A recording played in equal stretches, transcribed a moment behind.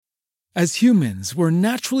As humans, we're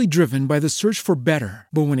naturally driven by the search for better.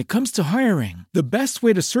 But when it comes to hiring, the best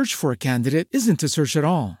way to search for a candidate isn't to search at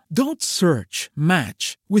all. Don't search,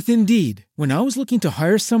 match with Indeed. When I was looking to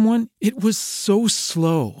hire someone, it was so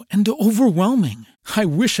slow and overwhelming. I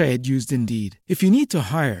wish I had used Indeed. If you need to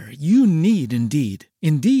hire, you need Indeed.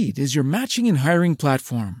 Indeed is your matching and hiring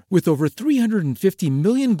platform with over 350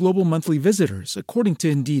 million global monthly visitors, according to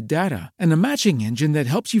Indeed data, and a matching engine that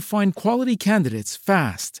helps you find quality candidates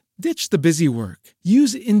fast. Ditch the busy work.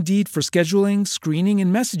 Use Indeed for scheduling, screening,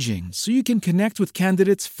 and messaging so you can connect with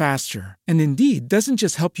candidates faster. And Indeed doesn't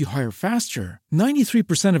just help you hire faster.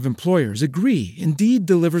 93% of employers agree Indeed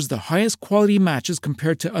delivers the highest quality matches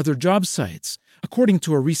compared to other job sites, according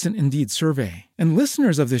to a recent Indeed survey. And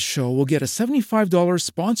listeners of this show will get a $75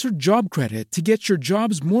 sponsored job credit to get your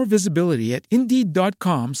jobs more visibility at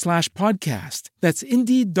Indeed.com/podcast. That's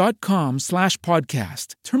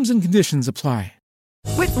Indeed.com/podcast. Terms and conditions apply.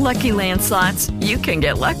 With Lucky Land Slots, you can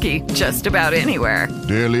get lucky just about anywhere.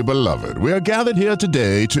 Dearly beloved, we are gathered here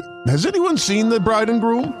today to... Has anyone seen the bride and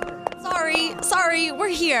groom? Sorry, we're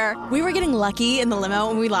here. We were getting lucky in the limo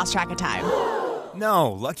and we lost track of time.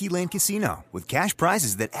 No, Lucky Land Casino, with cash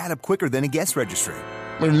prizes that add up quicker than a guest registry.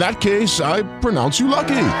 In that case, I pronounce you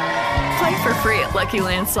lucky. Play for free at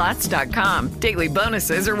LuckyLandSlots.com. Daily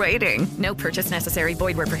bonuses are waiting. No purchase necessary.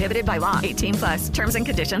 Void where prohibited by law. 18+. Terms and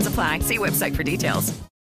conditions apply. See website for details.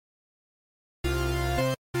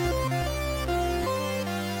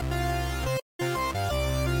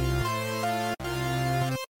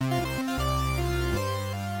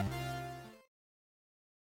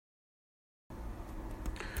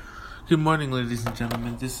 Good morning, ladies and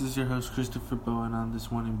gentlemen. This is your host, Christopher Bowen, on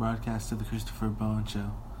this morning broadcast of the Christopher Bowen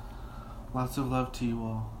Show. Lots of love to you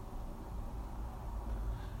all.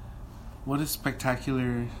 What a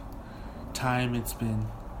spectacular time it's been,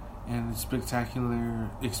 and a spectacular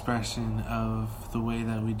expression of the way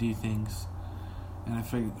that we do things, and a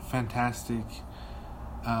fantastic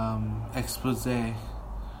expose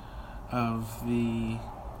of the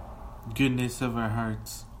goodness of our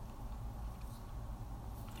hearts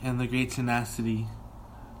and the great tenacity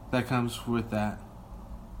that comes with that.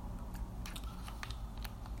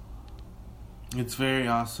 It's very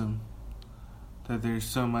awesome that there's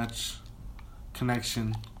so much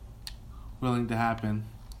connection willing to happen.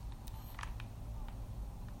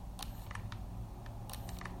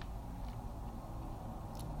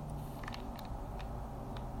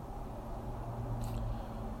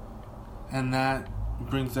 And that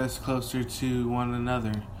brings us closer to one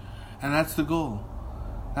another. And that's the goal.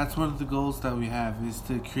 That's one of the goals that we have, is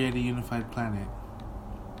to create a unified planet.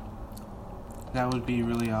 That would be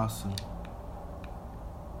really awesome.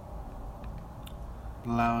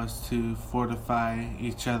 Allow us to fortify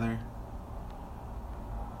each other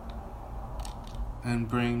and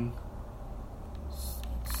bring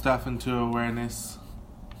stuff into awareness,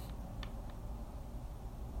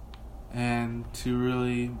 and to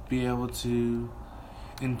really be able to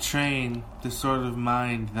entrain the sort of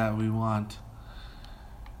mind that we want.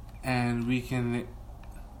 And we can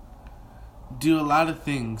do a lot of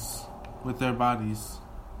things with our bodies,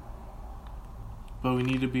 but we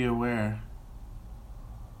need to be aware.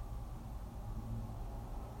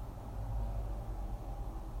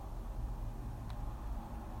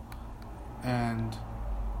 And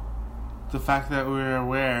the fact that we're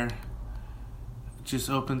aware just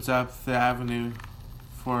opens up the avenue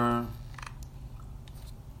for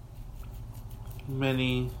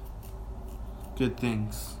many good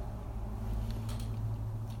things.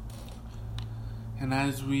 And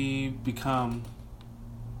as we become,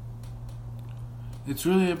 it's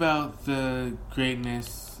really about the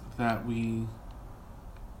greatness that we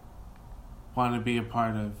want to be a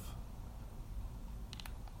part of.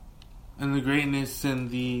 And the greatness in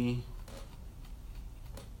the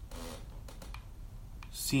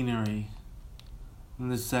scenery, in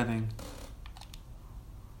the setting.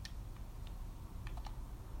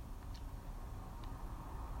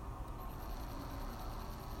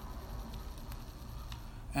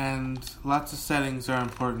 And lots of settings are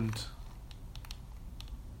important.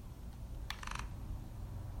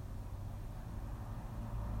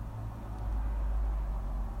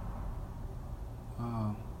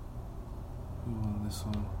 Oh, we want this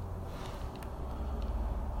one.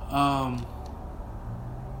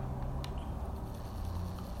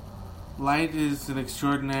 Light is an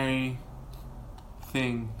extraordinary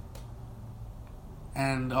thing,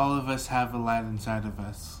 and all of us have a light inside of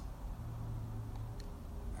us.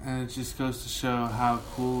 And it just goes to show how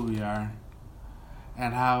cool we are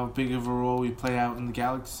and how big of a role we play out in the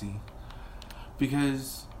galaxy.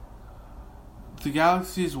 Because the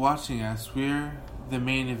galaxy is watching us. We're the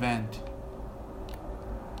main event.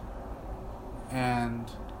 And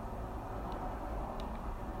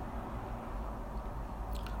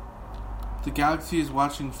the galaxy is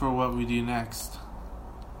watching for what we do next.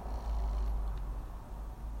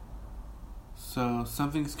 So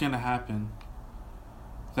something's gonna happen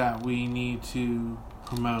that we need to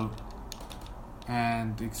promote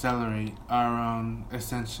and accelerate our own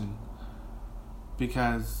ascension,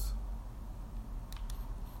 because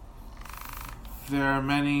there are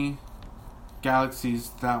many galaxies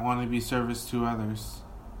that want to be service to others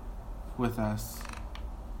with us.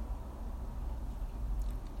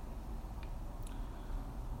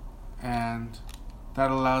 And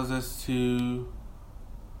that allows us to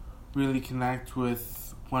really connect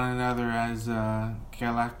with one another as a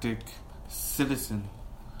galactic citizen.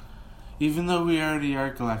 Even though we already are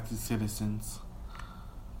galactic citizens,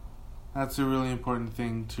 that's a really important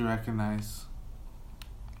thing to recognize.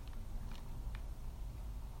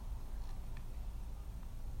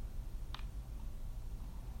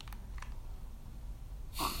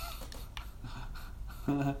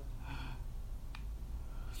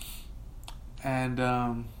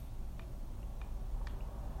 And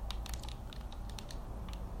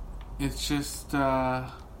it's just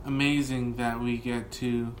amazing that we get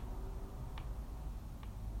to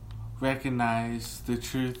recognize the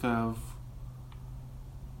truth of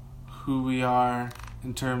who we are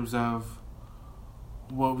in terms of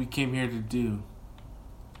what we came here to do.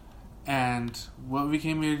 And what we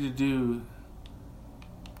came here to do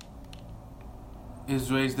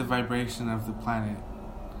is raise the vibration of the planet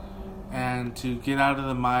and to get out of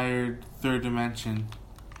the mired third dimension,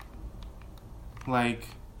 like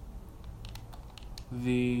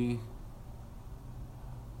we'll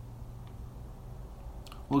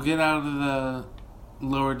get out of the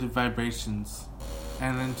lower vibrations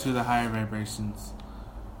and into the higher vibrations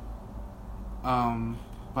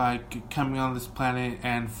by coming on this planet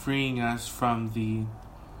and freeing us from the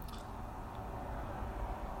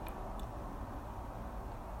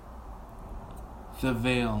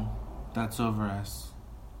veil that's over us,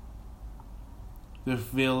 the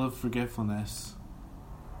veil of forgetfulness.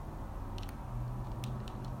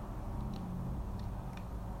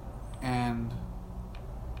 And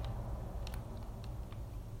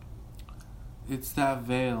it's that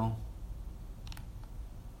veil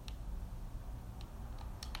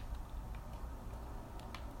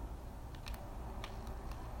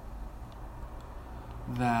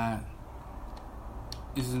that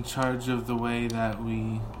is in charge of the way that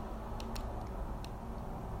we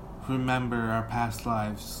remember our past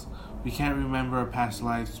lives. We can't remember our past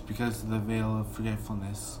lives because of the veil of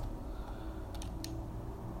forgetfulness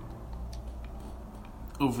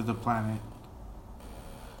over the planet.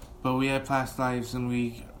 But we have past lives and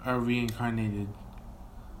we are reincarnated.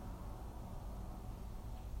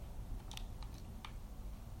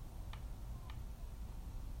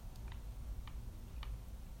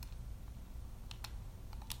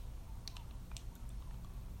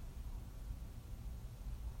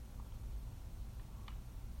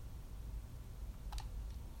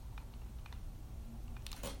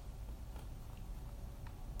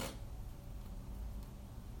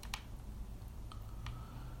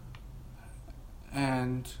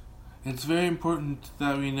 And it's very important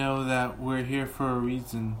that we know that we're here for a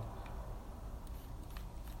reason.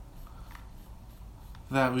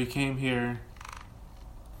 That we came here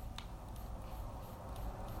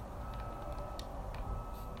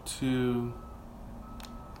to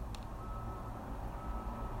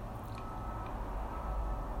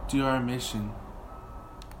do our mission.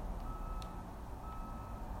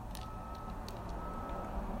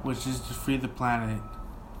 Which is to free the planet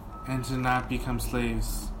and to not become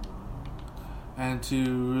slaves, and to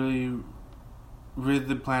really rid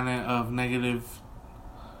the planet of negative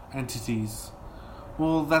entities.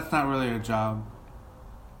 Well, that's not really our job,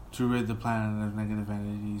 to rid the planet of negative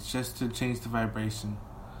entities, just to change the vibration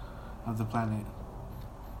of the planet.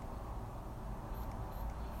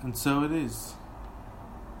 And so it is.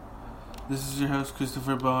 This is your host,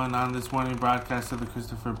 Christopher Bowen, on this morning broadcast of The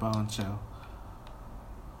Christopher Bowen Show.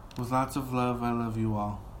 With lots of love, I love you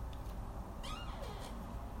all.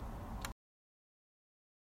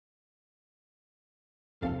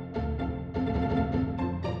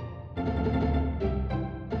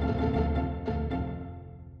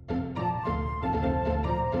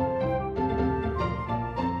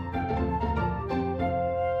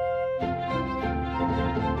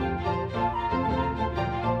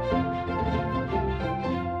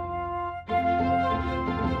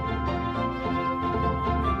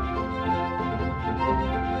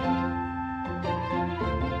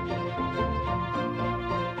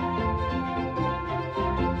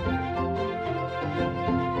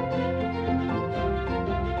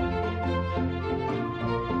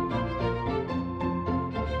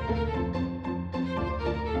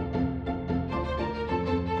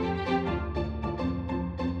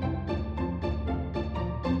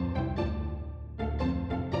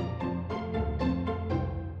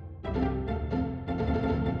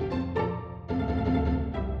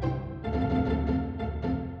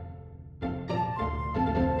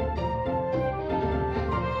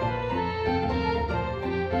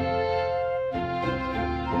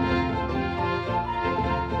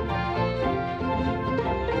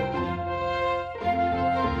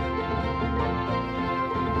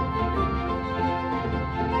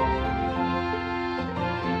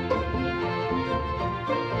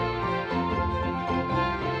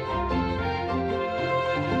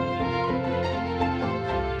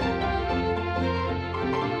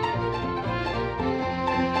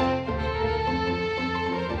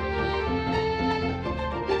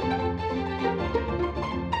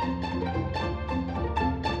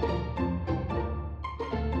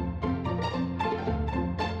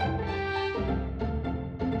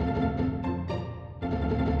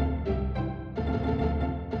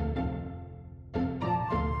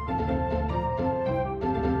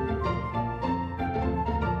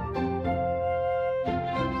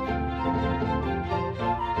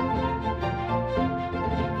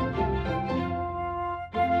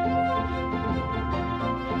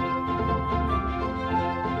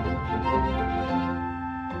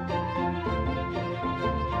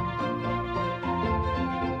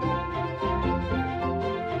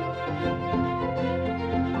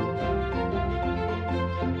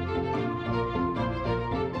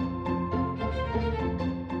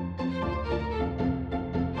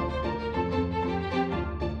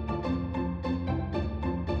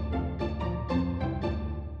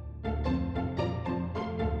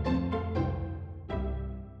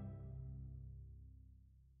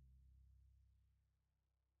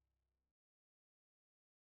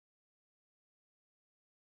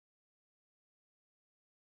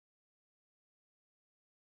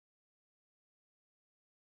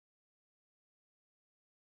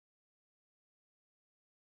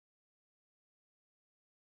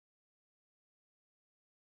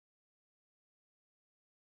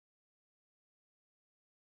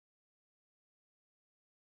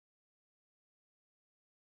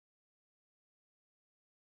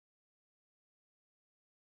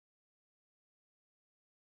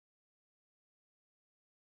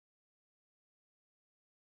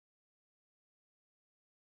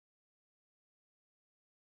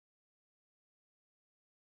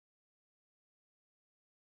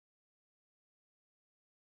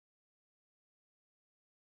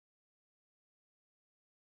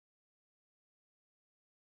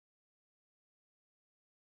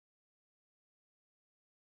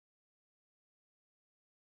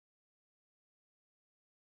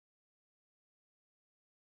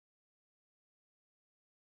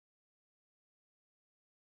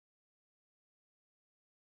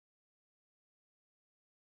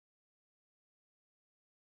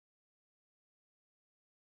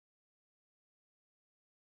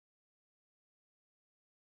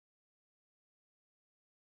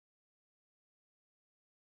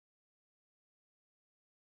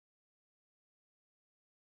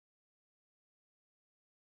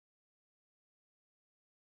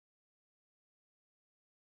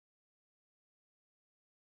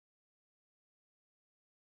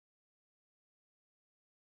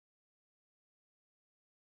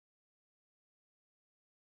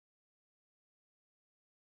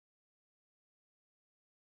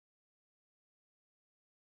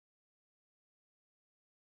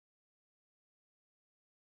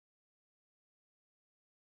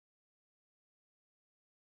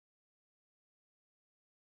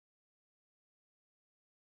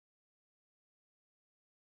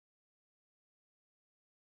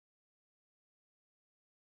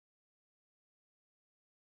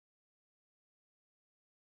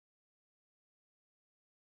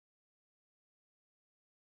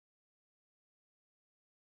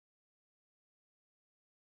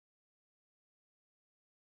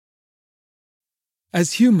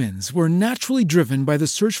 As humans, we're naturally driven by the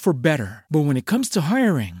search for better. But when it comes to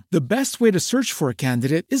hiring, the best way to search for a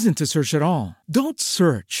candidate isn't to search at all. Don't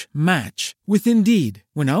search, match with Indeed.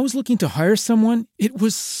 When I was looking to hire someone, it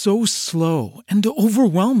was so slow and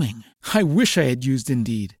overwhelming. I wish I had used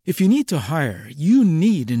Indeed. If you need to hire, you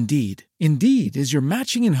need Indeed. Indeed is your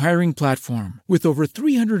matching and hiring platform with over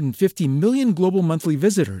 350 million global monthly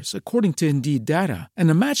visitors, according to Indeed data, and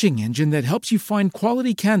a matching engine that helps you find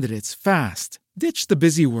quality candidates fast. Ditch the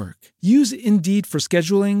busy work. Use Indeed for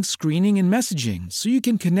scheduling, screening, and messaging so you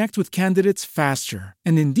can connect with candidates faster.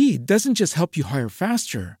 And Indeed doesn't just help you hire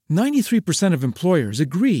faster. 93% of employers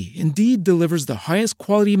agree Indeed delivers the highest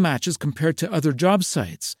quality matches compared to other job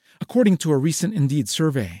sites, according to a recent Indeed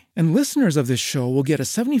survey. And listeners of this show will get a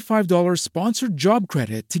 $75 sponsored job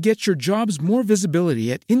credit to get your jobs more visibility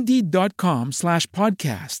at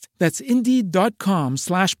Indeed.com/podcast. That's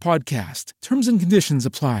Indeed.com/podcast. Terms and conditions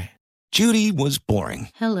apply. Judy was boring.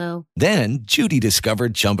 Hello. Then Judy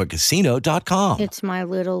discovered ChumbaCasino.com. It's my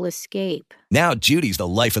little escape. Now Judy's the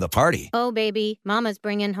life of the party. Oh, baby, mama's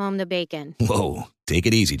bringing home the bacon. Whoa, take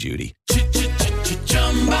it easy, Judy.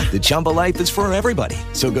 The Chumba life is for everybody.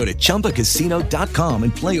 So go to ChumbaCasino.com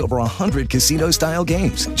and play over 100 casino-style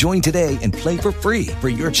games. Join today and play for free for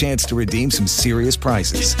your chance to redeem some serious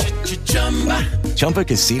prizes.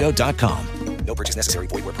 ChumbaCasino.com. No purchase necessary.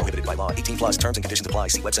 Void where prohibited by law. 18+ terms and conditions apply.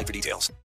 See website for details.